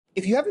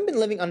If you haven't been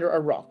living under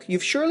a rock,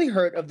 you've surely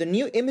heard of the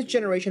new image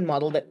generation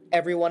model that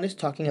everyone is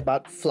talking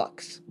about,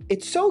 FLUX.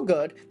 It's so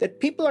good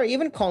that people are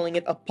even calling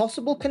it a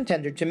possible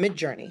contender to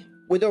Midjourney.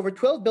 With over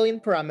 12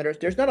 billion parameters,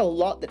 there's not a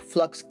lot that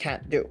FLUX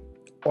can't do.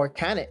 Or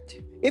can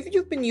it? If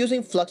you've been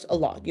using FLUX a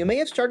lot, you may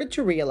have started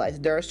to realize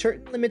there are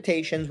certain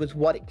limitations with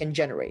what it can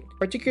generate,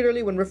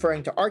 particularly when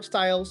referring to art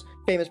styles,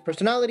 famous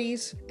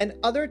personalities, and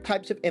other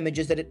types of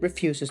images that it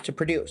refuses to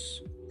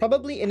produce.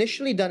 Probably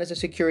initially done as a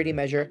security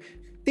measure,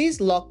 these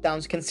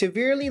lockdowns can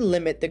severely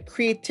limit the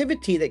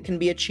creativity that can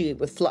be achieved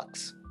with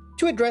FLUX.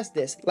 To address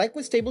this, like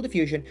with Stable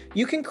Diffusion,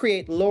 you can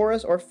create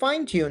LoRa's or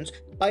fine-tunes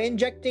by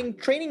injecting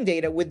training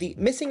data with the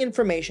missing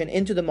information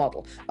into the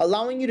model,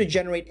 allowing you to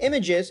generate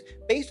images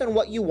based on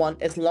what you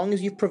want as long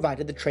as you've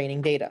provided the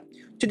training data.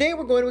 Today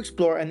we're going to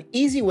explore an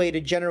easy way to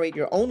generate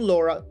your own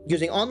LoRa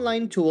using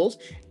online tools,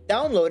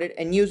 download it,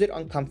 and use it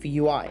on Comfy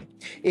UI.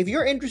 If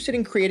you're interested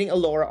in creating a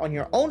LoRa on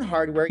your own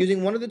hardware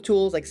using one of the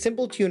tools like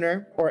Simple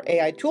Tuner or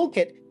AI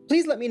Toolkit,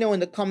 please let me know in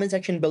the comment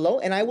section below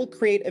and I will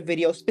create a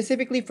video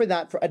specifically for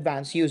that for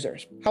advanced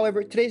users.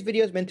 However, today's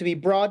video is meant to be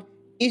broad,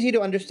 easy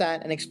to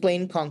understand, and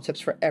explain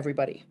concepts for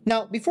everybody.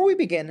 Now, before we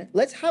begin,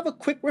 let's have a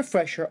quick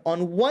refresher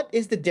on what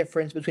is the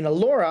difference between a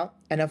LoRa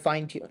and a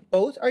fine-tune.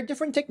 Both are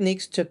different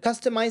techniques to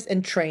customize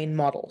and train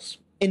models.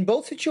 In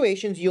both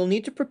situations, you'll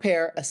need to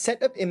prepare a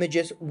set of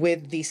images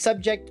with the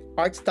subject,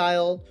 art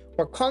style,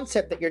 or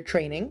concept that you're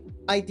training.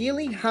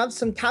 Ideally, have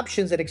some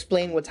captions that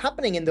explain what's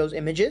happening in those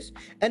images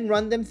and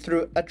run them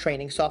through a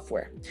training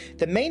software.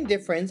 The main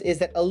difference is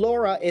that a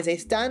LoRa is a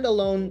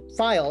standalone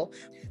file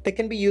that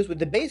can be used with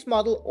the base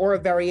model or a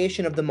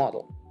variation of the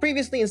model.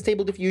 Previously in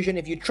Stable Diffusion,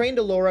 if you trained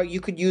a LoRa, you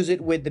could use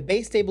it with the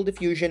base Stable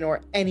Diffusion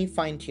or any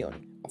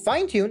fine-tune. A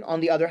fine-tune, on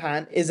the other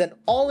hand, is an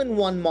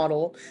all-in-one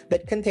model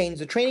that contains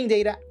the training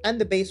data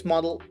and the base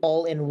model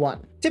all in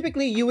one.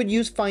 Typically, you would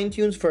use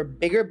fine-tunes for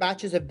bigger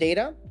batches of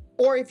data,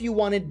 or if you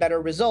wanted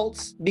better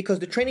results, because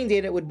the training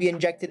data would be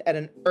injected at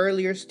an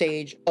earlier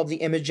stage of the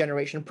image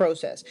generation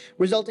process,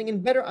 resulting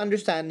in better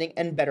understanding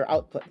and better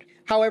output.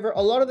 However,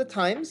 a lot of the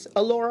times,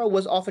 a LoRa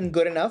was often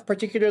good enough,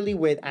 particularly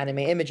with anime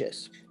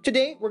images.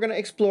 Today, we're going to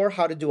explore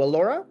how to do a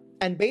LoRa,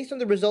 and based on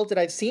the results that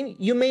I've seen,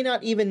 you may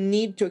not even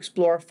need to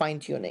explore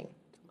fine-tuning.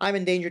 I'm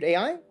Endangered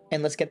AI,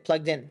 and let's get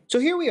plugged in. So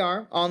here we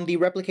are on the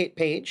replicate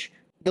page.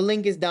 The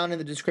link is down in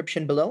the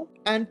description below.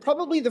 And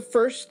probably the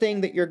first thing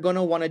that you're going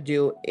to want to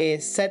do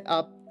is set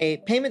up a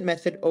payment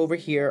method over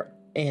here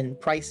in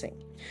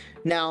pricing.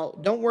 Now,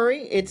 don't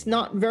worry, it's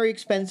not very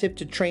expensive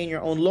to train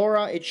your own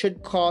LoRa. It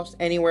should cost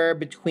anywhere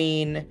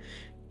between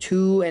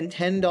 $2 and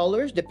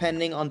 $10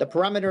 depending on the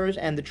parameters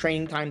and the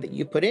training time that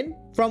you put in.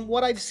 From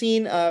what I've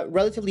seen,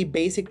 relatively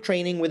basic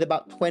training with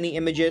about 20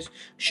 images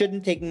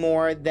shouldn't take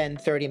more than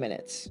 30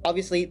 minutes.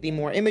 Obviously, the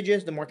more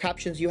images, the more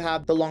captions you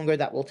have, the longer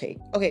that will take.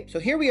 Okay, so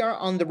here we are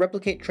on the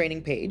replicate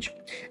training page,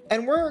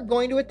 and we're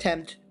going to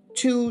attempt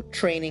 2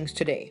 trainings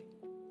today.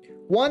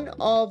 One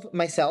of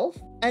myself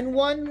and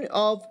one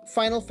of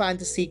Final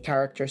Fantasy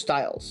character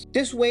styles.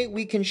 This way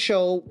we can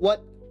show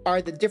what are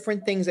the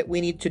different things that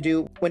we need to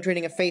do when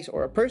training a face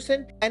or a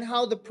person, and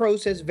how the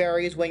process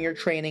varies when you're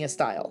training a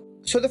style.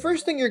 So the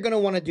first thing you're going to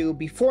want to do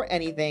before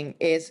anything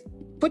is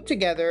put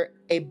together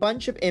a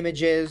bunch of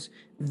images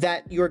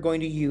that you're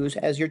going to use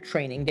as your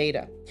training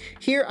data.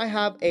 Here I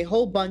have a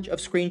whole bunch of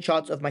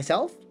screenshots of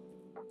myself,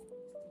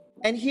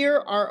 and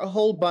here are a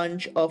whole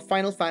bunch of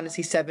Final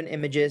Fantasy VII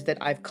images that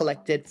I've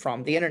collected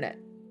from the internet.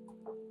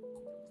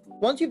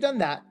 Once you've done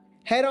that,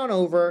 head on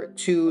over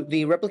to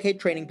the replicate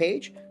training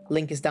page.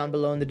 Link is down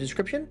below in the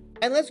description.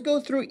 And let's go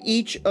through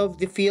each of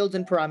the fields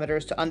and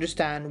parameters to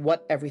understand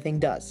what everything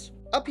does.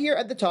 Up here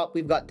at the top,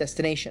 we've got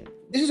destination.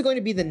 This is going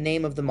to be the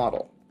name of the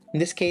model. In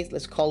this case,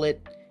 let's call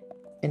it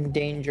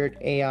Endangered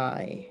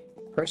AI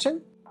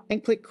Person,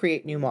 and click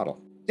Create New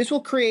Model. This will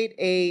create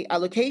a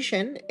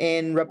allocation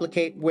in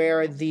replicate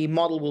where the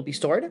model will be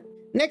stored.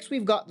 Next,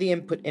 we've got the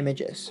input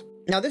images.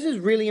 Now, this is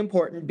really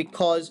important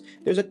because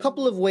there's a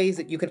couple of ways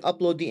that you can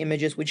upload the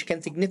images which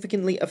can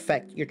significantly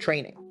affect your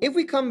training. If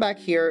we come back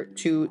here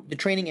to the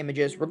training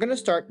images, we're going to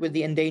start with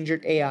the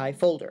Endangered AI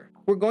folder.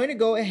 We're going to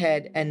go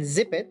ahead and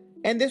zip it,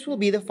 and this will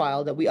be the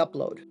file that we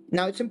upload.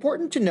 Now, it's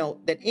important to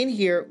note that in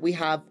here we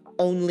have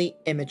only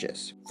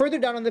images. Further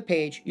down on the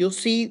page, you'll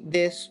see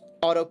this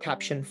auto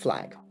caption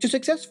flag. To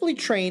successfully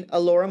train a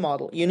LoRa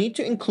model, you need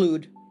to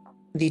include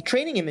the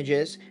training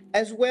images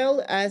as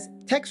well as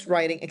text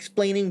writing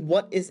explaining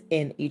what is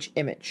in each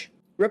image.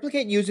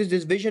 Replicate uses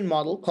this vision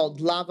model called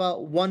Lava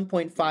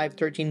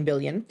 1.513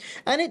 billion,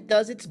 and it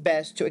does its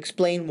best to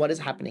explain what is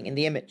happening in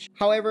the image.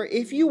 However,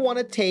 if you want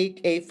to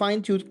take a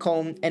fine-tooth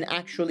comb and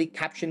actually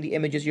caption the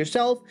images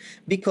yourself,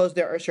 because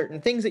there are certain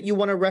things that you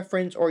want to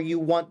reference or you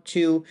want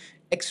to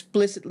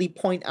explicitly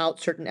point out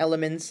certain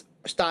elements,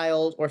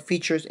 styles, or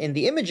features in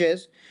the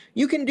images,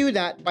 you can do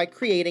that by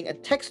creating a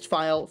text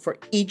file for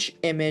each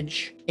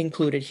image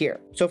included here.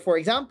 So for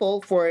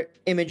example, for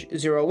image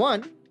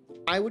 01,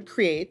 I would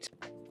create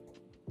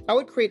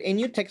a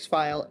new text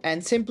file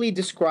and simply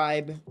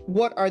describe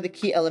what are the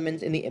key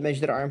elements in the image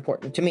that are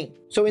important to me.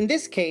 So in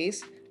this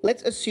case,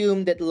 let's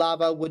assume that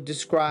lava would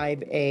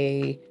describe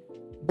a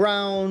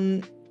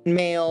brown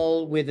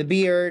male with a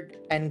beard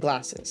and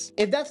glasses.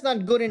 If that's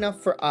not good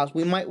enough for us,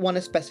 we might want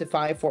to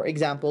specify, for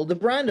example, the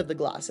brand of the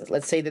glasses.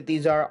 Let's say that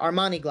these are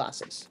Armani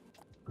glasses.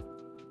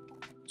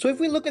 So if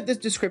we look at this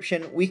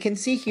description, we can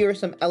see here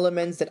some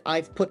elements that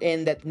I've put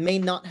in that may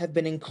not have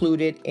been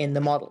included in the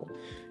model.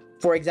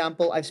 For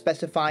example, I've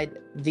specified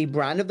the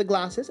brand of the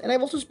glasses, and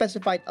I've also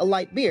specified a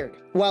light beard.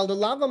 While the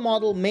lava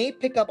model may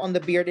pick up on the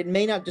beard, it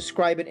may not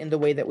describe it in the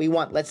way that we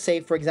want. Let's say,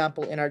 for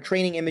example, in our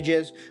training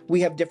images,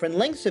 we have different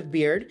lengths of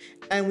beard,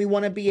 and we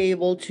want to be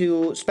able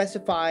to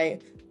specify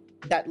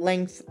that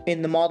length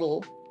in the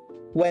model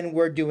when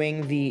we're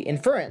doing the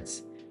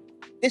inference.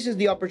 This is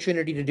the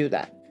opportunity to do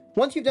that.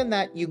 Once you've done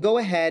that, you go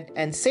ahead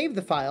and save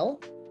the file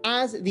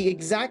as the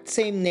exact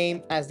same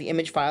name as the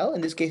image file.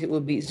 In this case, it will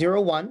be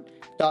 01.txt.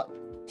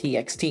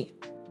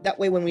 That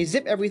way, when we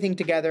zip everything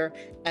together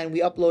and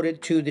we upload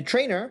it to the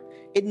trainer,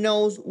 it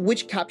knows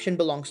which caption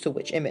belongs to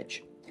which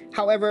image.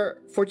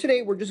 However, for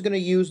today, we're just going to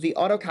use the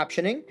auto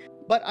captioning,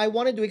 but I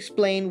wanted to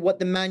explain what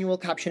the manual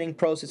captioning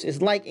process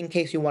is like in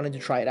case you wanted to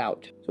try it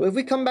out. So if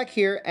we come back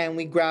here and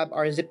we grab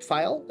our zip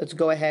file, let's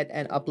go ahead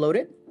and upload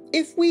it.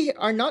 If we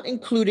are not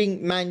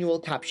including manual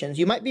captions,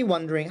 you might be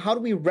wondering, how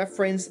do we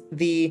reference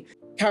the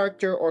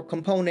character or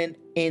component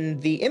in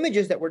the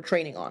images that we're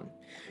training on?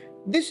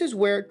 This is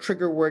where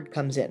trigger word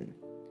comes in.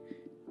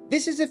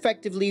 This is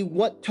effectively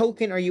what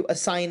token are you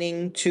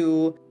assigning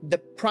to the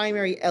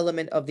primary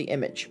element of the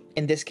image.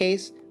 In this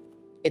case,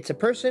 it's a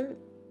person.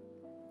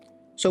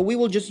 So we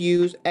will just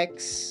use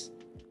XEAIX.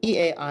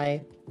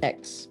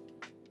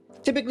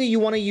 Typically, you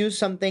want to use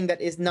something that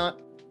is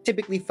not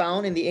typically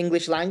found in the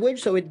English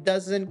language, so it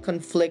doesn't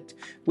conflict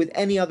with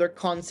any other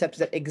concepts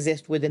that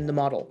exist within the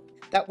model.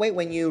 That way,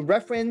 when you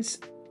reference,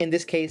 in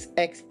this case,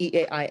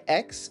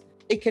 XEAIX,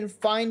 it can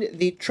find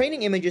the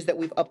training images that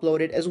we've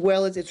uploaded as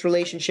well as its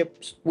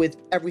relationships with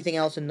everything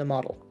else in the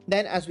model.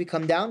 Then as we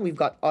come down, we've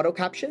got auto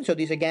caption. So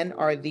these again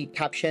are the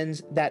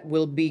captions that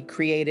will be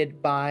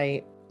created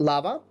by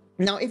Lava.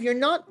 Now, if you're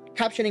not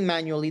captioning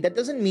manually, that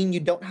doesn't mean you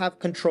don't have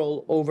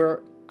control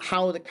over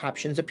how the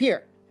captions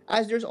appear,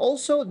 as there's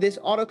also this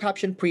auto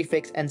caption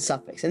prefix and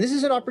suffix. And this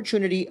is an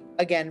opportunity,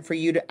 again, for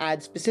you to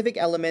add specific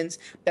elements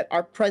that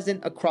are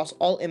present across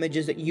all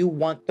images that you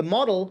want the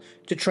model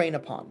to train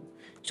upon.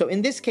 So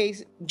in this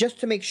case, just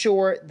to make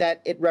sure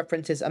that it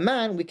references a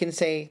man, we can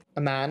say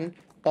a man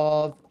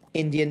of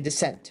Indian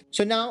descent.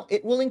 So now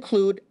it will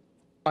include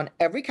on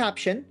every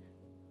caption,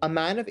 a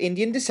man of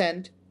Indian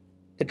descent,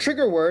 the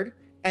trigger word,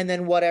 and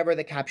then whatever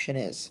the caption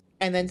is.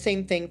 And then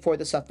same thing for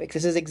the suffix.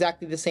 This is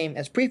exactly the same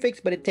as prefix,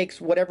 but it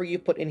takes whatever you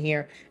put in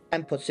here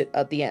and puts it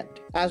at the end.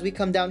 As we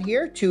come down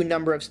here to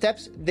number of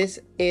steps, this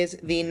is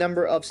the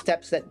number of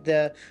steps that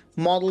the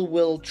model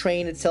will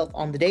train itself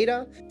on the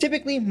data.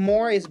 Typically,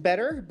 more is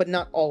better, but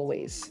not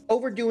always.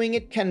 Overdoing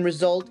it can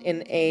result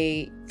in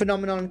a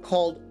phenomenon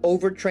called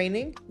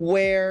overtraining,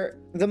 where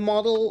the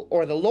model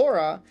or the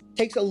LoRa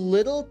takes a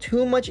little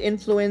too much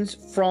influence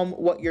from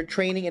what you're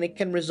training, and it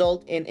can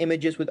result in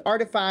images with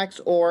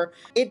artifacts or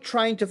it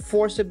trying to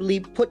forcibly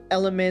put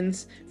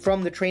elements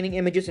from the training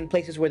images in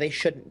places where they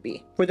shouldn't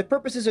be. For the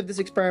purposes of this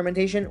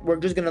experimentation, we're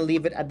just going to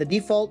leave it at the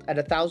default at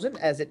 1000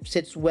 as it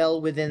sits well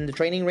within the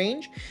training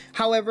range.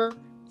 However,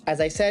 as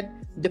I said,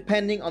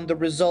 depending on the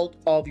result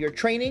of your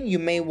training, you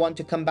may want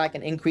to come back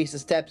and increase the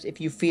steps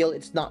if you feel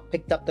it's not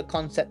picked up the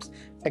concepts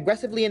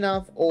aggressively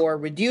enough, or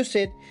reduce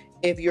it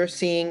if you're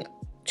seeing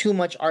too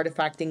much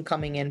artifacting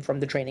coming in from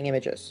the training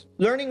images.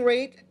 Learning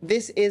rate,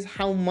 this is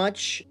how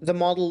much the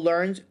model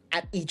learns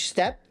at each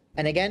step.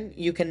 And again,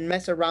 you can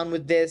mess around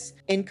with this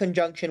in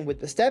conjunction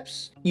with the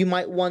steps. You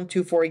might want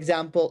to, for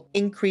example,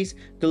 increase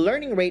the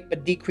learning rate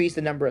but decrease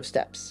the number of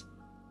steps,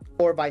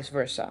 or vice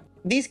versa.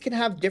 These can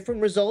have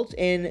different results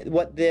in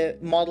what the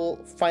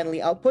model finally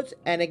outputs.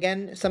 And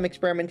again, some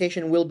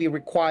experimentation will be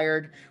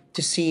required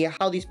to see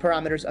how these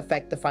parameters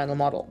affect the final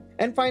model.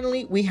 And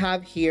finally, we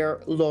have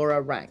here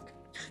LoRa rank.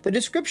 The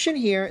description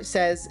here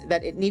says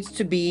that it needs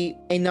to be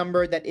a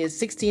number that is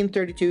 16,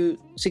 32,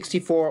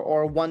 64,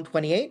 or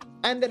 128,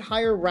 and that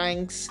higher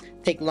ranks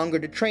take longer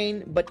to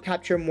train but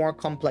capture more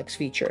complex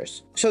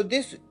features. So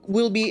this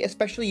will be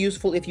especially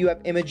useful if you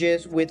have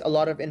images with a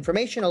lot of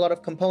information, a lot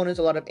of components,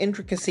 a lot of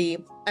intricacy,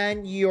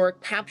 and your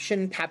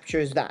caption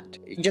captures that.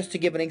 Just to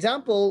give an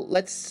example,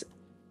 let's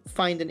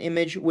find an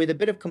image with a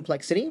bit of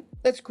complexity.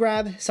 Let's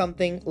grab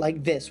something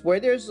like this, where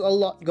there's a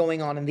lot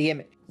going on in the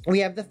image. We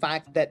have the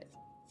fact that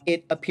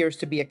it appears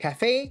to be a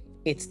cafe.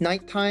 It's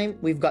nighttime.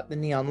 We've got the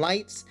neon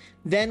lights.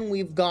 Then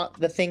we've got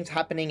the things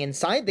happening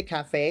inside the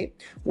cafe,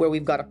 where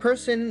we've got a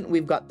person,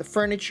 we've got the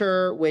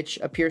furniture, which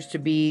appears to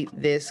be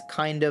this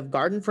kind of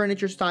garden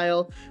furniture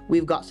style.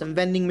 We've got some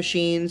vending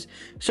machines.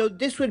 So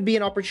this would be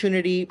an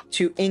opportunity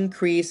to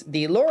increase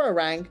the LoRa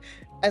rank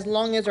as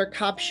long as our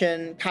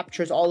caption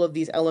captures all of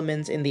these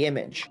elements in the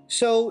image.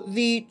 So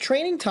the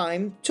training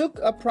time took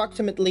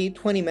approximately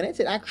 20 minutes.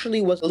 It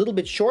actually was a little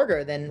bit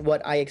shorter than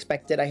what I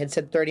expected. I had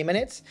said 30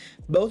 minutes.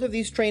 Both of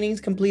these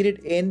trainings completed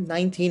in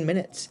 19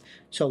 minutes.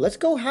 So let's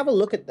go have a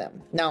look at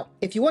them. Now,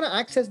 if you want to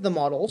access the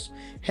models,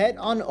 head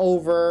on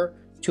over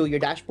to your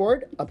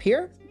dashboard up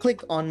here,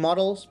 click on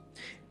models,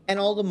 and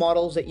all the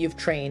models that you've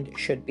trained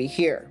should be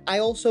here. I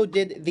also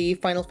did the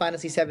Final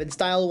Fantasy VII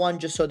style one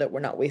just so that we're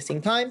not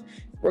wasting time.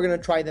 We're going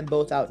to try them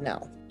both out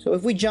now. So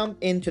if we jump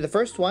into the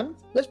first one,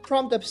 let's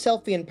prompt up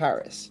selfie in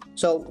Paris.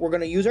 So we're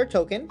going to use our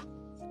token,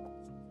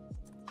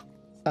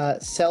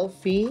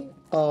 selfie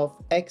of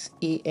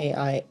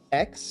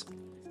XEAIX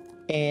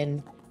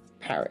in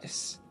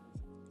Paris.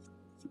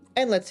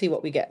 And let's see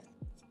what we get.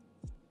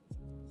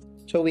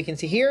 So we can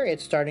see here,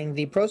 it's starting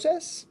the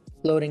process,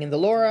 loading in the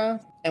LoRa,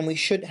 and we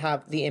should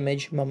have the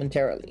image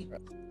momentarily.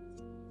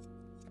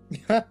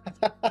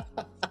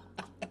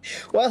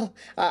 Well,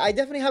 I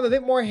definitely have a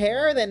bit more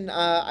hair than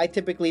I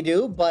typically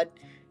do, but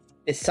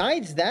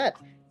besides that,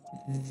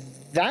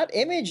 that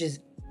image is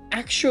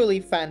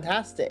actually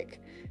fantastic.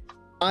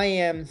 I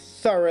am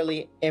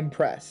thoroughly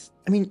impressed.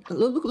 I mean,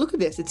 look at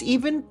this. It's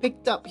even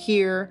picked up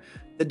here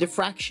the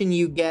diffraction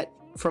you get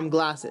from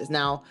glasses.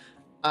 Now,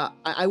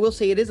 I will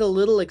say it is a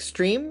little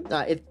extreme.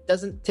 It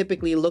doesn't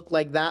typically look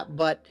like that,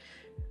 but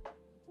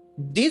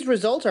these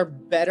results are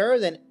better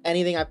than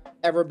anything I've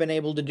ever been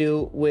able to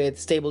do with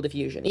Stable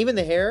Diffusion. Even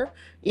the hair,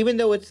 even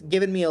though it's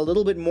given me a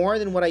little bit more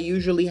than what I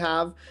usually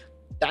have,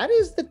 that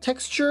is the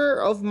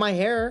texture of my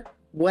hair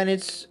when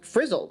it's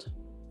frizzled.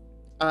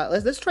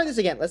 Let's try this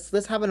again.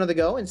 Let's have another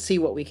go and see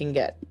what we can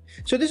get.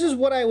 So this is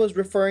what I was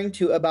referring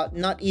to about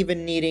not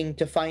even needing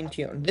to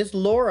fine-tune. This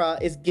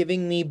LoRa is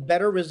giving me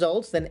better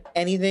results than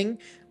anything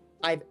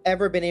I've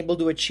ever been able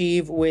to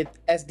achieve with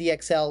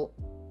SDXL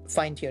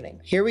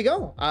fine-tuning. Here we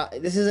go.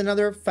 This is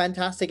another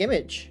fantastic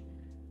image.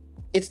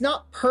 It's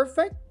not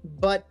perfect,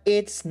 but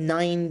it's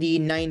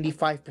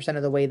 95%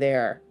 of the way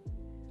there.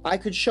 I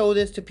could show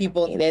this to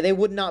people. They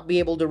would not be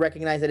able to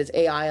recognize that it's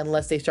AI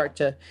unless they start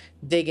to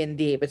dig in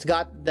deep. It's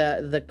got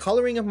the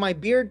coloring of my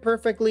beard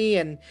perfectly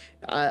and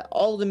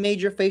all the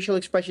major facial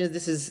expressions.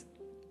 This is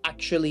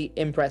actually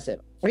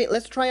impressive. Okay,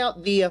 let's try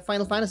out the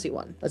Final Fantasy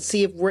one. Let's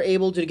see if we're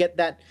able to get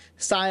that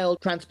style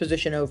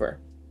transposition over.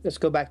 Let's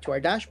go back to our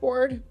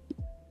dashboard,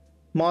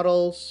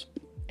 models,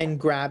 and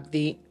grab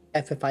the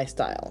FFI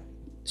style.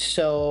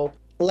 So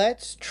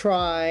let's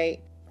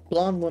try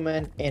blonde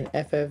woman in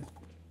FF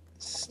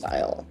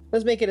style.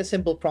 Let's make it a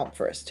simple prompt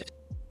first.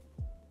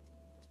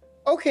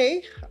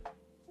 Okay,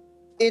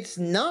 it's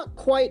not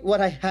quite what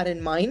I had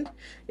in mind.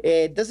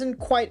 It doesn't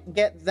quite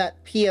get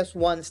that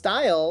PS1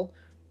 style,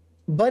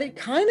 but it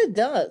kind of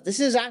does.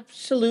 This is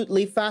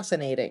absolutely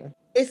fascinating.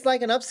 It's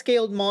like an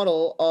upscaled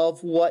model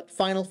of what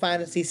Final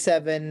Fantasy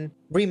VII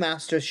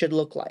remasters should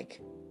look like.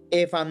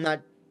 If I'm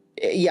not,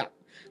 yeah.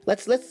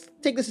 Let's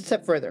take this a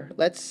step further.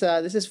 This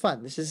is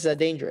fun. This is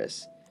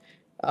dangerous.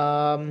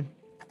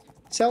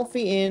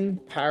 Selfie in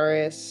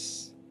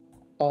Paris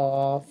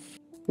of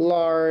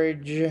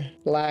large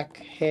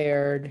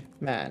black-haired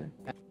man.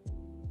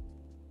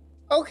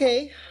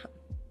 Okay,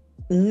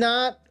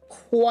 not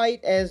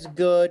quite as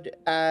good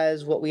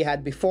as what we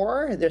had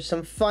before. There's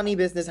some funny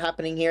business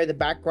happening here. The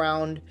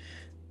background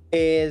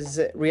is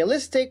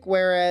realistic,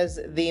 whereas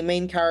the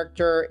main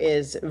character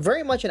is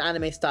very much an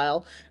anime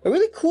style. A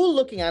really cool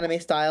looking anime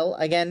style.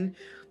 Again,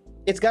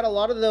 it's got a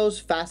lot of those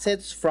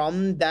facets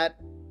from that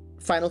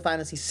Final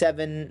Fantasy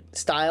VII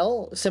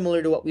style,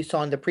 similar to what we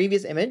saw in the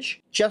previous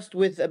image, just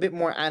with a bit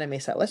more anime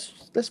style.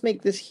 Let's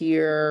make this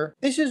here.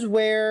 This is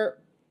where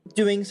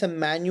doing some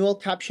manual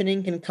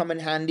captioning can come in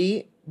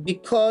handy.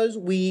 Because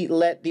we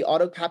let the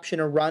auto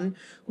captioner run,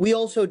 we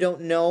also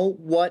don't know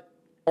what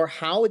or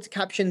how it's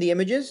captioned the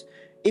images.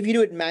 If you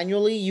do it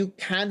manually, you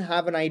can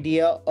have an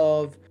idea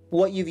of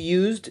what you've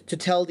used to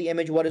tell the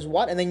image what is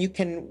what, and then you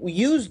can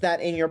use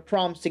that in your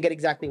prompts to get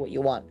exactly what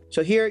you want.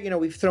 So here, you know,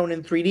 we've thrown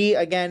in 3D.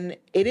 Again,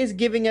 it is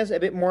giving us a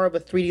bit more of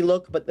a 3D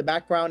look, but the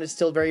background is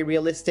still very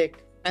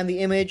realistic, and the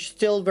image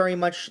still very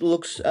much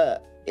looks,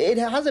 it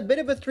has a bit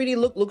of a 3D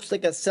look, looks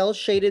like a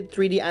cel-shaded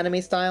 3D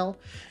anime style.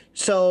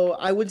 So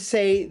I would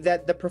say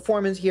that the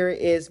performance here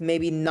is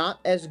maybe not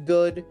as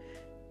good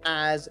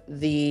as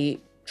the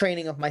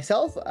training of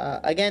myself.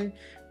 Again,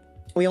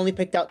 we only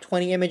picked out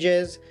 20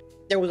 images.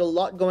 There was a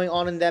lot going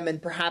on in them,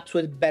 and perhaps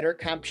with better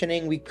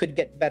captioning, we could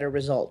get better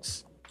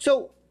results.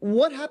 So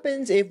what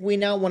happens if we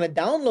now want to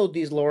download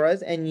these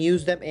LoRa's and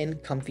use them in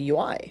Comfy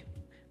UI?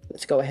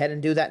 Let's go ahead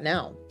and do that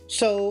now.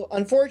 So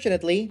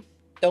unfortunately,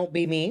 don't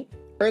be me.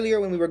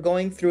 Earlier when we were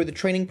going through the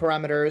training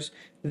parameters,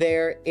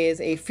 there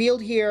is a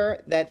field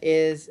here that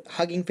is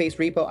Hugging Face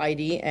Repo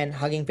ID and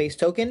Hugging Face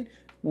Token.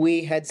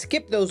 We had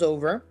skipped those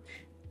over.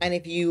 And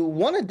if you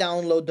want to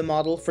download the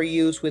model for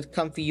use with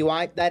Comfy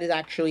UI, that is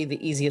actually the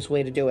easiest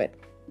way to do it.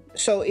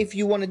 So if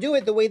you want to do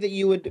it the way that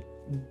you would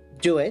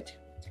do it,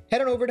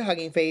 head on over to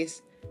Hugging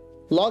Face,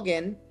 log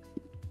in,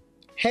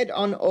 head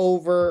on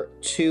over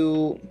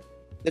to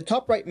the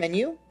top right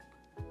menu,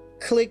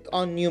 click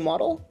on New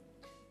Model,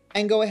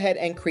 and go ahead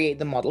and create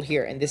the model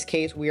here. In this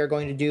case, we are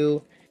going to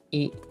do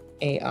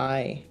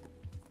AI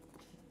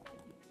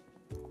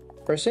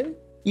person.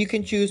 You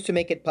can choose to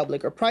make it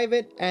public or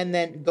private, and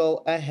then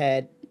go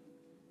ahead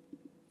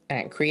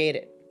and create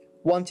it.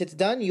 Once it's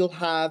done, you'll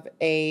have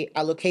a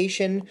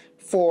allocation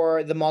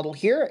for the model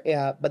here,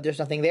 but there's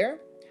nothing there.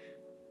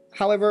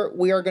 However,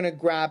 we are going to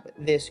grab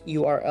this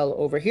URL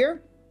over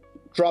here,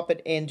 drop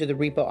it into the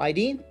repo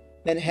ID,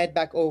 then head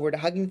back over to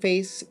Hugging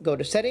Face, go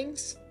to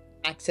Settings,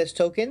 Access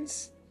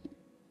Tokens,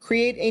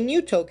 create a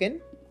new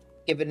token,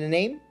 give it a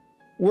name.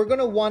 We're going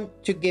to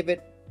want to give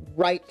it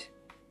write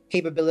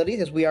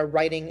capabilities as we are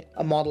writing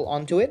a model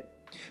onto it.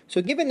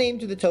 So give a name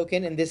to the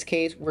token. In this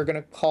case, we're going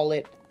to call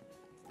it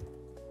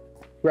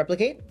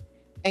Replicate,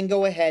 and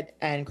go ahead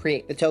and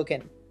create the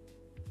token.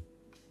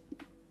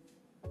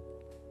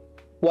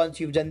 Once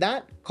you've done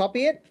that,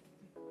 copy it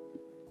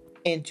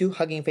into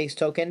Hugging Face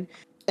token,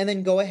 and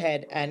then go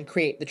ahead and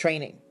create the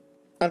training.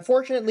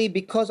 Unfortunately,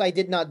 because I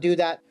did not do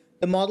that,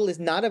 the model is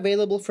not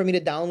available for me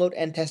to download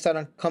and test out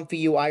on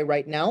Comfy UI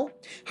right now.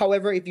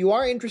 However, if you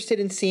are interested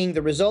in seeing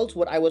the results,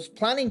 what I was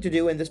planning to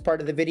do in this part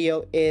of the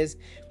video is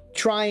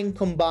try and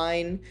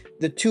combine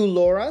the two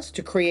LoRa's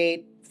to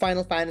create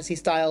Final Fantasy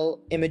style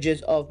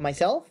images of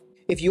myself.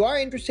 If you are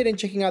interested in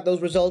checking out those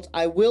results,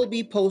 I will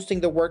be posting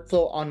the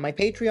workflow on my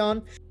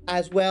Patreon,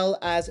 as well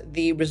as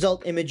the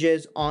result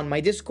images on my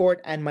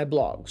Discord and my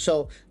blog.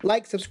 So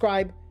like,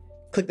 subscribe,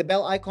 click the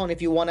bell icon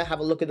if you want to have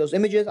a look at those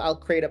images. I'll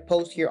create a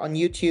post here on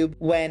YouTube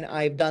when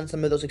I've done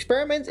some of those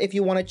experiments if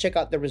you want to check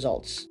out the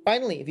results.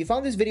 Finally, if you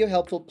found this video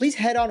helpful, please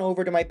head on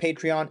over to my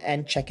Patreon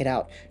and check it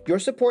out. Your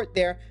support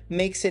there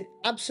makes it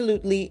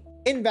absolutely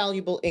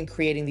invaluable in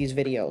creating these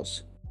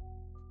videos.